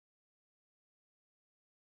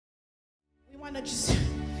want to just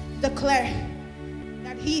declare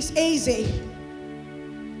that He's easy.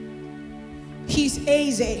 He's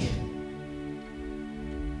easy.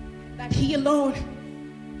 That He alone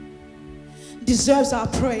deserves our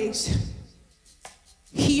praise.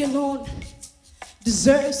 He alone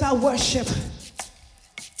deserves our worship.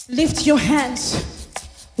 Lift your hands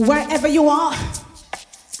wherever you are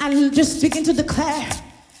and just begin to declare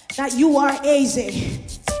that you are easy.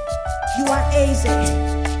 You are easy.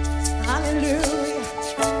 Hallelujah.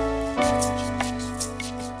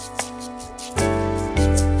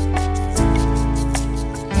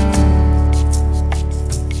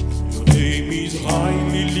 Your name is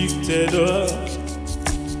highly lifted up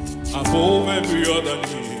above every other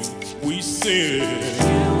name. We sing.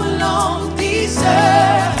 You alone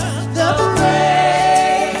deserve the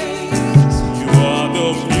praise. You are the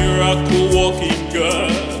miracle working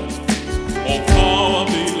God. All power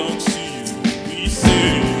belongs to you. We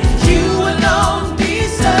sing. You alone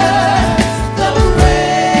deserve the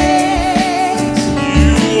praise.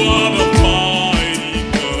 You are the mighty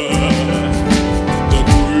God, the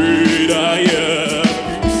great I am.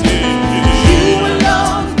 We sing. You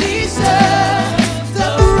alone deserve the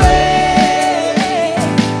praise.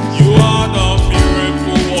 You are the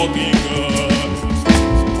miracle working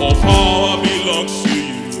God. All power belongs to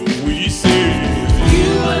you. We sing.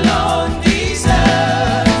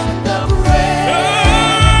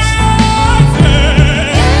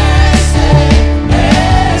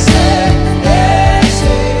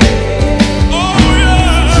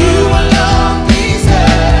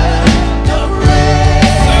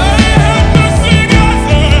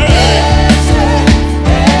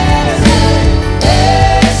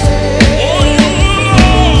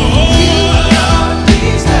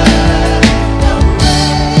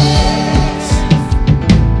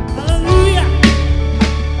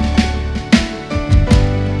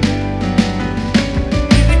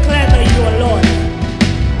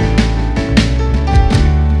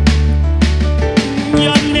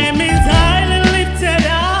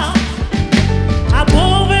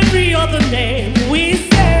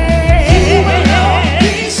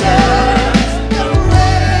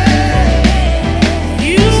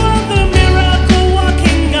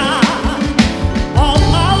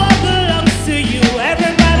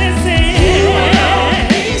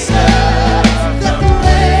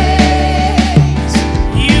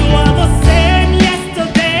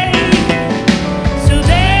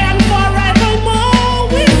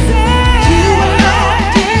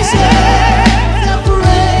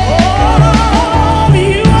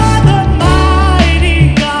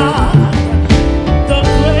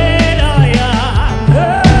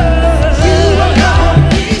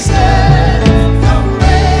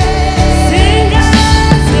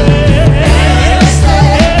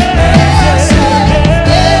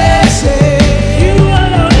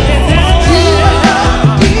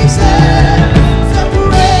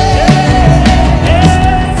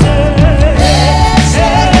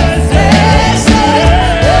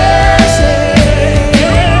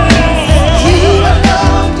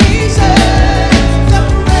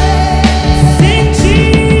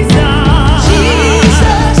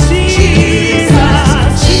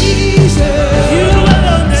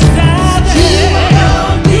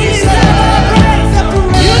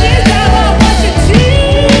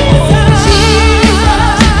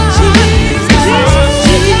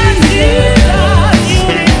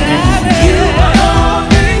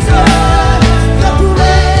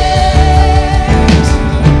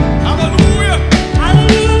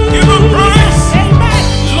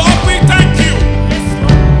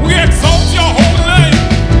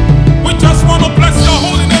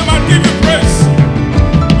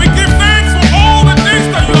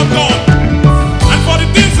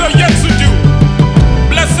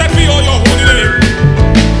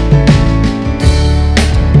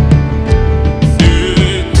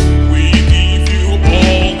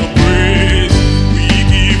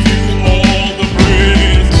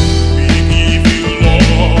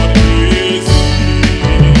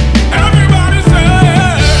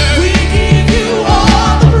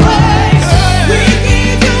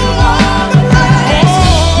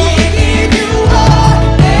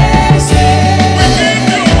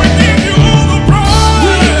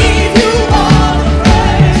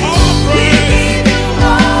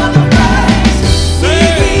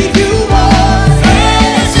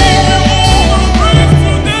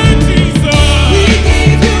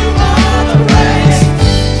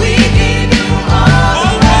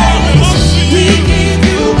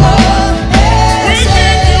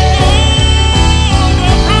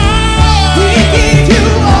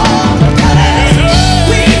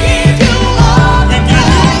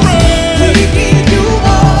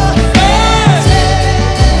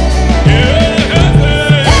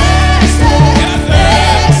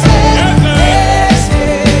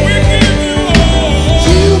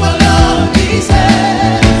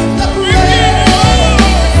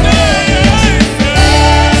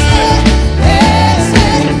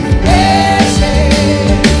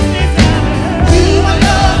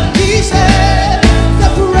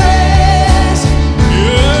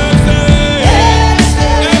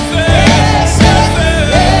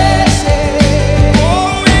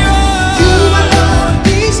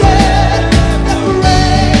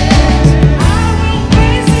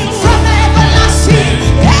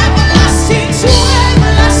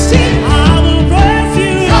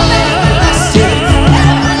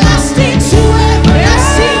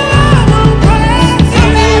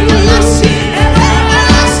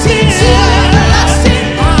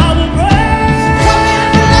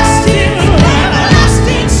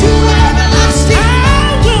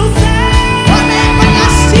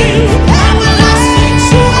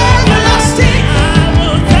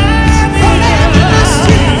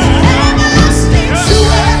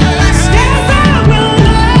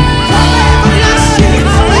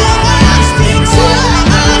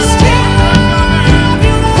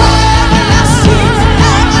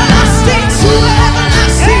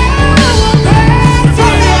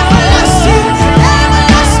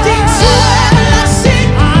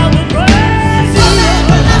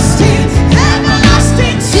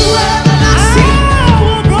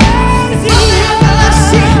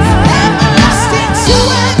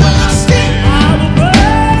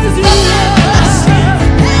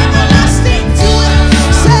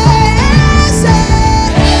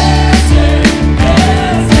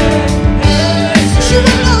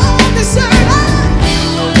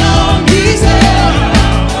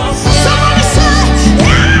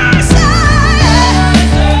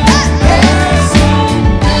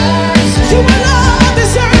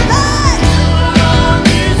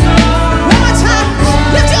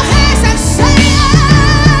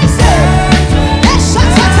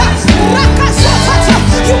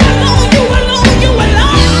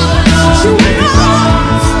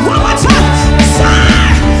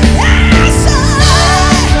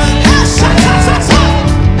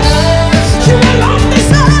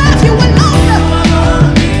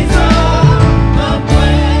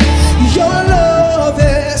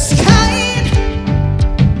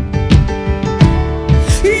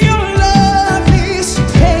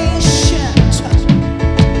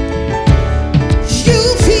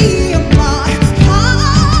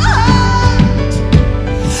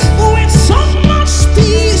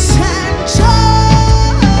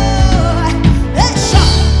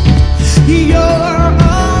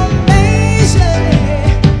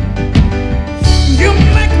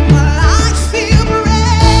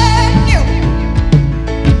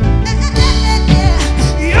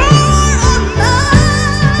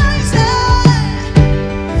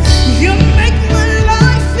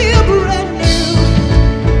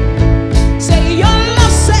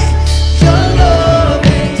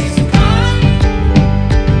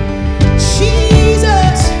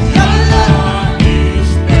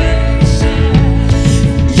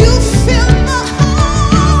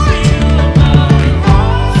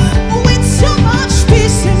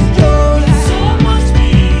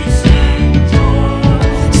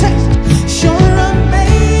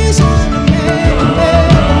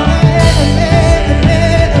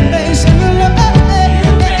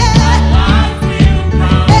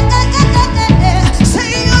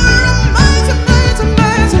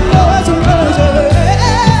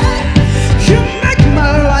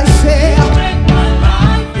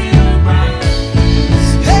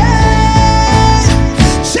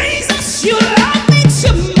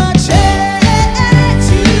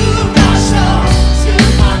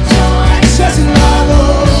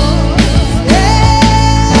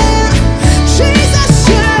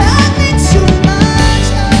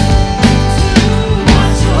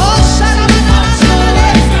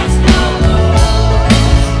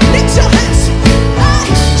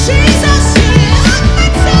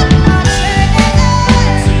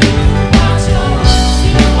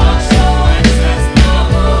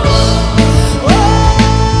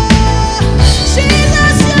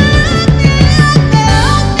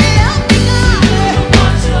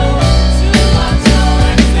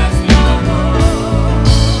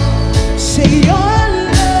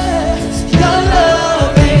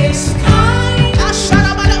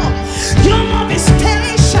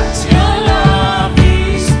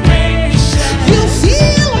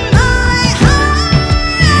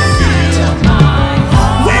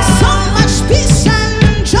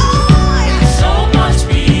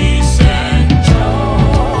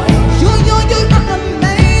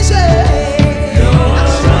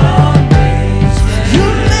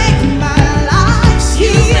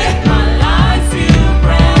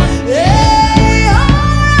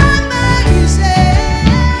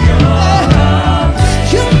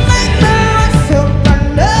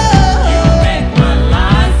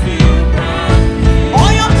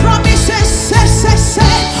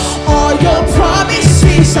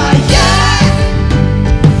 promises are yes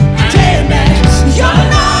and amen. You're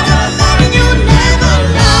not a man, you never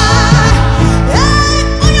lie.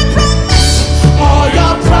 All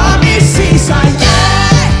your promises are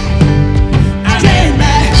yes and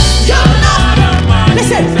amen. You're not a man.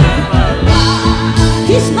 Listen,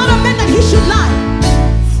 he's not a man that he should lie.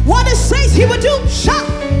 What he says he will do, shout.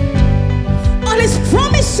 All his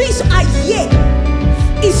promises are yea,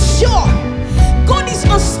 is sure. God is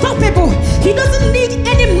unstoppable. He doesn't need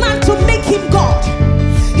any man to make him God.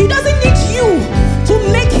 He doesn't need you to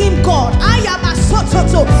make him God. I am a so.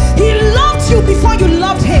 He loved you before you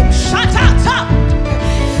loved him. Shut up.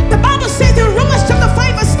 The Bible says in Romans chapter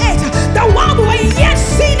 5 verse 8 that while we were yet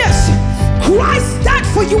sinners, Christ died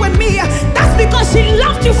for you and me. That's because he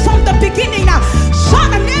loved you from the beginning.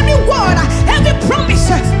 Son, and every word, every promise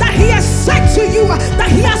that he has said to you, that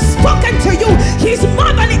he has spoken to you, he's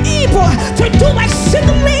more than able to do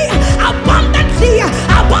exceedingly abundantly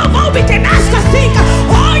above all we can ask or think.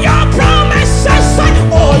 All your promises,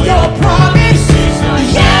 all your promises,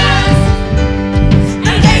 yes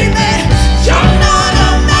and amen. You're not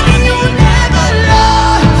a man, you never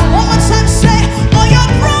lie. One more time, say, all your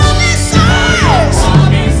promises,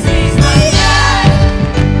 yes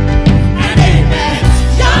and amen.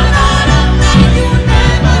 You're not a man, you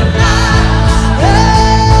never lie.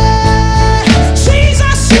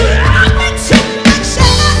 Jesus, you love me too much.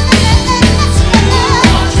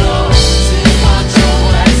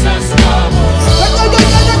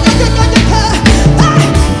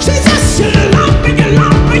 Jesus, you love me, you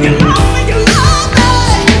love me, you love me, you love me.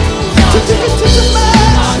 Too much.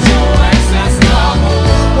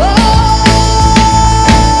 Oh,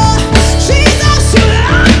 Jesus, you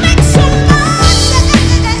love me too much.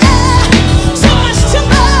 So much, too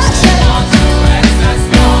much.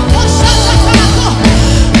 Oh,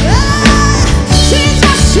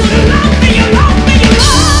 Jesus, you love me, you love me, you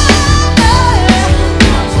love me.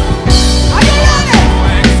 Are you ready?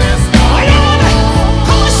 Are you ready?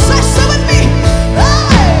 Come on, say with me.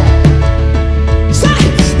 Hey. Say,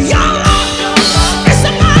 your love is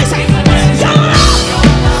amazing. Your love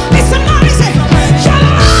is amazing. Your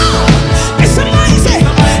love is amazing.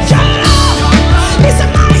 Your love is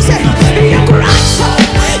amazing. Your grace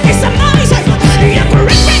is amazing. Your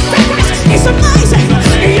grace is amazing. Your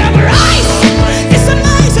grace is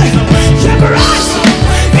amazing. Your grace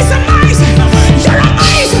is amazing. You're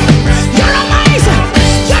amazing. You're amazing.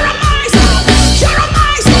 You're amazing. You're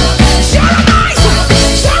amazing. You're amazing.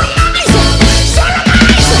 You're amazing. You're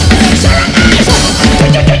amazing. You're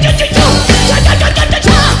amazing.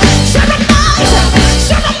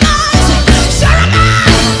 You're amazing.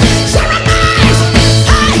 You're amazing.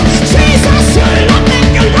 Hey, Jesus, you love me,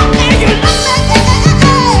 you love me, you love me.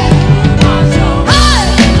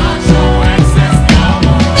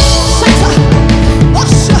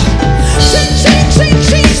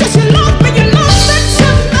 Jesus, you love me, you love me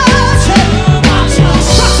too much.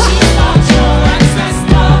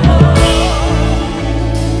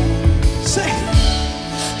 Say,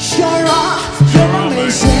 you're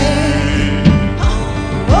amazing.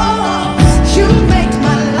 Oh, you make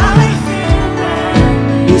my life.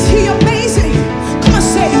 Is he amazing? Come on,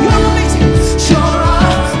 say, you're amazing.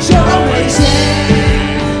 You're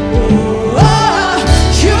amazing. Oh,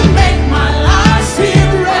 you make my life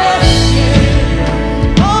feel right.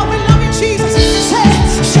 Oh, we love you, Jesus. Say,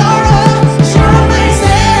 you're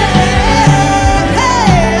amazing.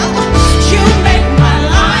 Hey, you make my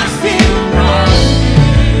life feel right.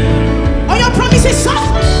 All your promises are,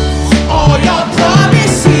 all your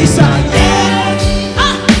promises are yes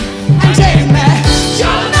and amen.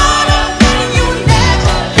 You're not a man, you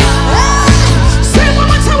never lie. Say one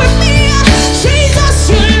more time with me. Jesus,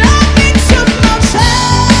 you love me too much.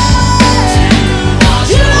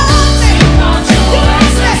 You love me. You love me.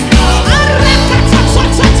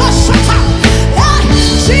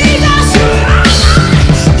 Jesus, you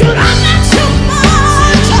love me too much.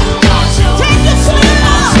 Take it to your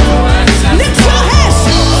love. Lift your hands.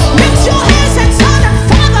 Lift your hands and tell them,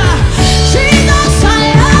 Father, Jesus, I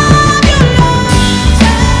love you, Lord.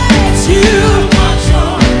 Too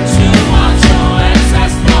much,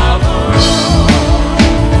 excess love.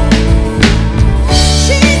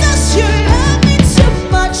 Jesus, you love me too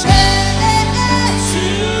much.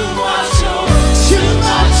 Too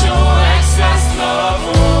much, excess love.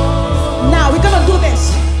 Now we're gonna do this.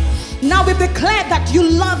 Now we've declared that you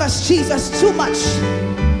love us, Jesus, too much.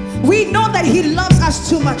 We know that he loves us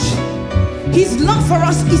too much. His love for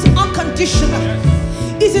us is unconditional,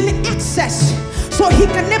 is in excess, so he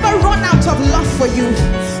can never run out of love for you.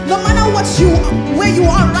 No matter where you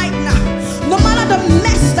are right now, no matter the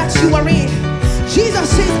mess that you are in, Jesus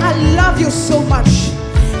says, I love you so much.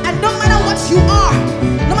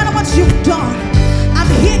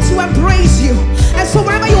 to embrace you. And so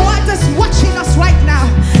wherever you are just watching us right now,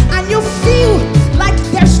 and you feel like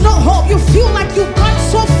there's no hope, you feel like you've gone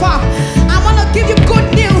so far, I want to give you good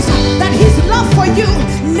news that his love for you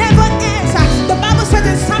never ends. The Bible says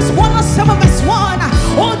in Psalms 107 verse 1,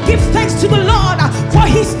 oh, give thanks to the Lord, for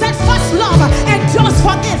his steadfast love endures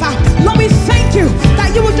forever. Lord, we thank you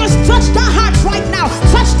that you will just touch that heart right now,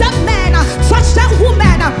 touch that man, touch that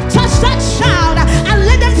woman, touch that child, and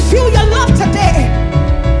let them feel your love today.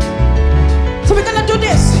 So we're gonna do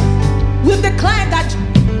this. We've declared that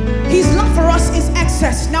his love for us is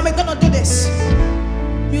excess. Now we're gonna do this.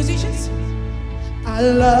 Musicians, I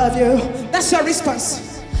love you. That's your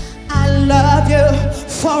response. I love you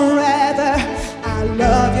forever. I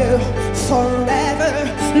love you forever,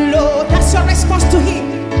 Lord. That's your response to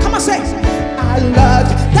him. Come on, say, I love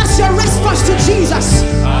you. That's your response to Jesus.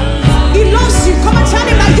 He loves you. Come on, tell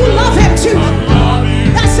him that you love him too.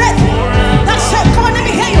 That's it. That's it. Come on, let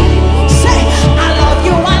me hear you. Say, I love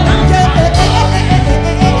you. I love you. I love you.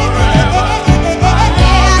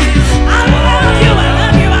 I love you. I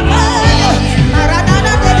love you.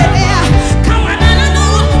 Come on,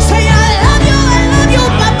 say, I love you. I love you.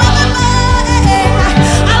 I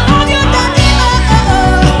love you, Daddy.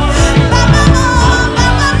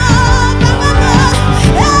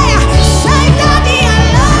 Say, Daddy, I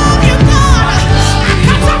love you, God. I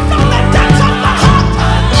got up from the depths of my heart.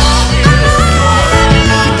 I love you,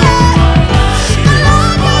 God. I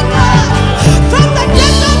love you, God. From the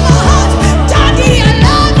depths of my heart, Daddy, I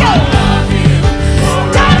love you.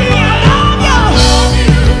 Daddy, I love you.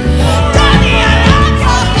 Daddy, I love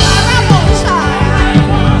you.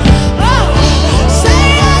 Say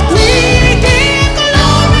it, we give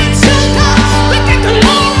glory to God. We give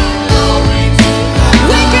glory.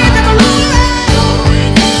 We give the glory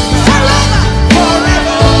forever,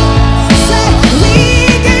 forever. Say, we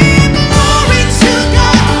give glory to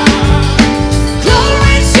God.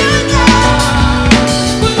 Glory to God.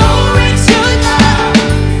 Glory to God.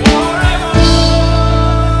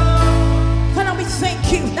 Father, we thank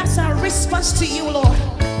you. That's our response to you, Lord.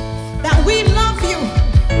 That we love you.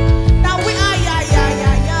 That we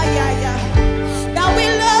that we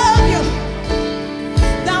love you.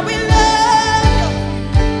 That we love you.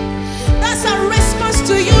 That's our response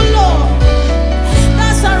to you, Lord.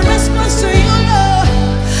 That's our response to you, Lord.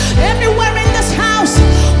 Everywhere in this house,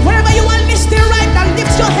 wherever you are listening right now,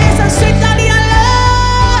 lift your hands and say, Daddy, I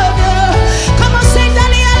love you. Come on, say,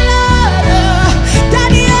 Daddy, I love you.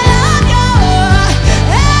 Daddy, I love you.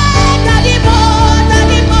 Hey, Daddy boy,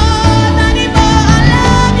 Daddy boy, Daddy boy, I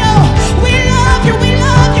love you. We love you, we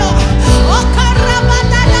love you. Oh, karaba,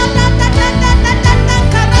 da, da, da, da, da, da, da, da, da,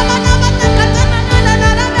 karaba, da, da, da, da, da, da, da,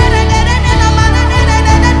 da, da, da, da, da, da,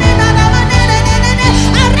 da, da,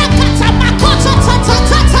 arakata makoto ta ta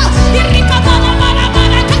ta ta, irika bana bana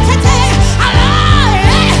bana katete.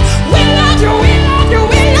 We love you, we love you,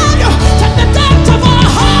 we love you. From the depth of our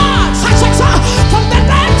hearts, from the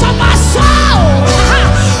depth of our soul,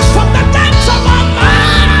 from the depth of our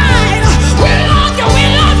mind. We love you, we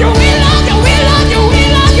love you, we love you, we love you, we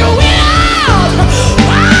love you, we love.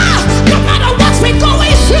 No matter what we're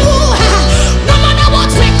going through, no matter what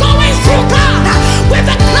we're going through, God, we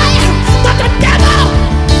declare that the devil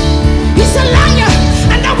is a liar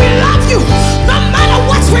and that we love you. No matter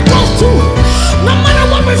what we go through, no matter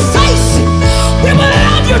what we face, we will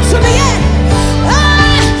love you to the end.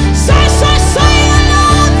 Say, I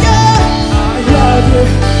love you. I love you.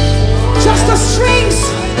 Just the strings.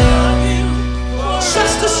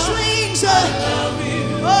 Just the strings.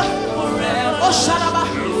 Oh, Sharaba.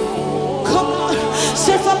 Come on.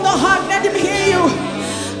 Say from the heart, let him hear you.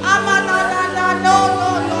 No,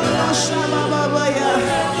 Shababa.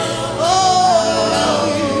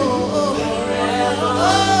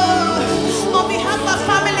 On behalf of our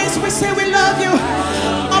families, we say we love you.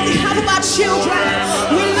 On behalf of our children,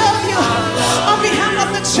 we love you. On behalf of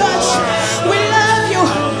the church, we love you.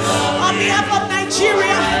 On behalf of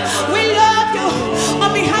Nigeria, we love you.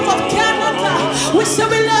 On behalf of Canada, we say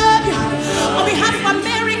we love you. On behalf of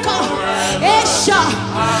America, Asia,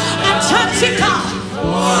 Antarctica,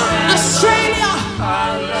 Australia,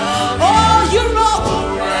 oh, Europe,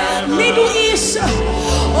 Middle East,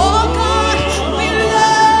 oh God, we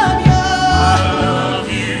love you.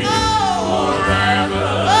 Oh, forever.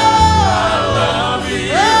 I love you.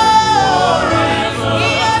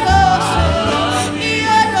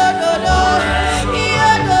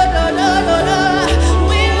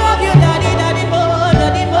 We love you, Daddy, Daddy boy,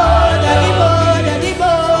 Daddy boy, Daddy boy, Daddy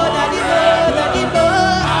boy, Daddy boy, Daddy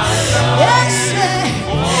boy. Yes,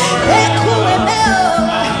 cool.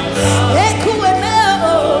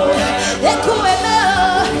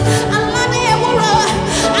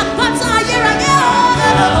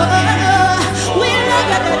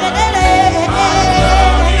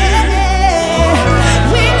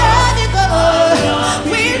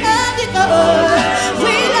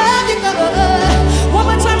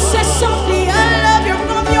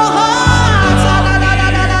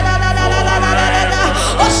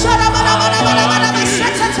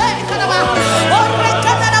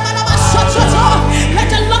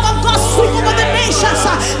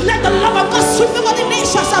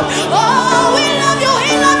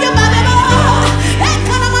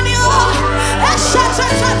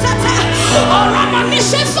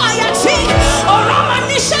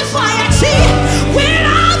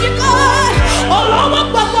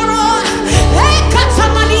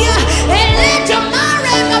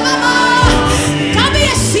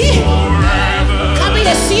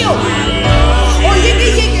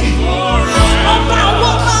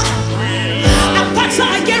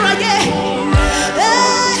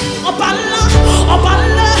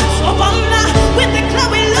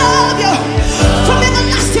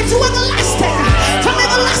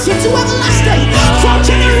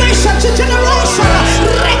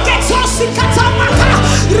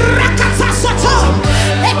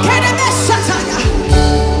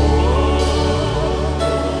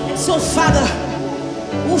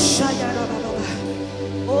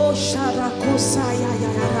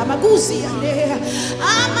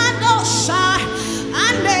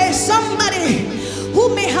 Somebody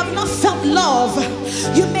who may have not felt love,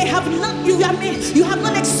 you have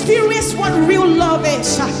not experienced what real love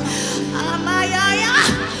is.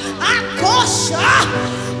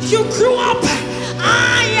 You grew up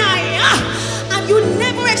and you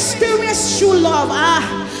never experienced true love.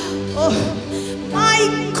 Oh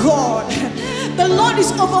my God, the Lord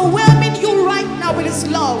is overwhelming you right now with His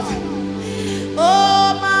love.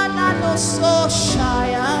 Oh man, I know so shy.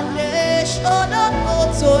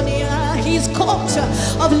 His coat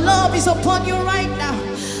of love is upon you right now.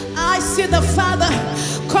 I see the Father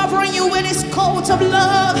covering you with His coat of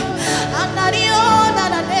love.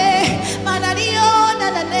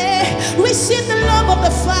 Receive the love of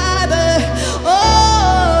the Father.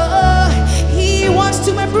 Oh, He wants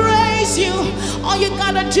to embrace you. All you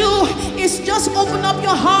gotta do is just open up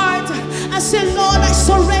your heart and say, Lord, I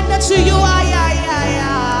surrender to you.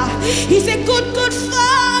 He's a good, good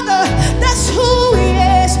Father. That's who He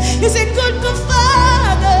is. He's a good, good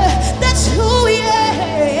Father. That's who He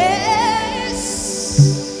is.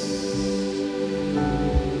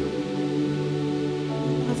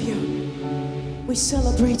 Love you. We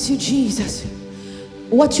celebrate you, Jesus.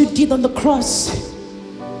 What you did on the cross,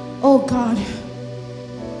 oh God,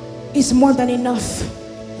 is more than enough.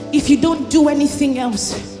 If you don't do anything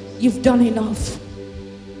else, you've done enough.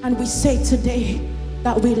 And we say today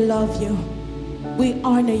that we love you, we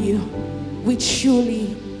honor you, we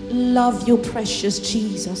truly love you, precious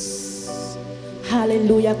Jesus.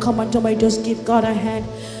 Hallelujah. Come on, somebody, just give God a hand.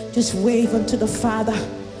 Just wave unto the Father,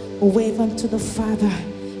 wave unto the Father,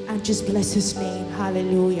 and just bless His name.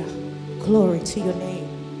 Hallelujah. Glory to your name.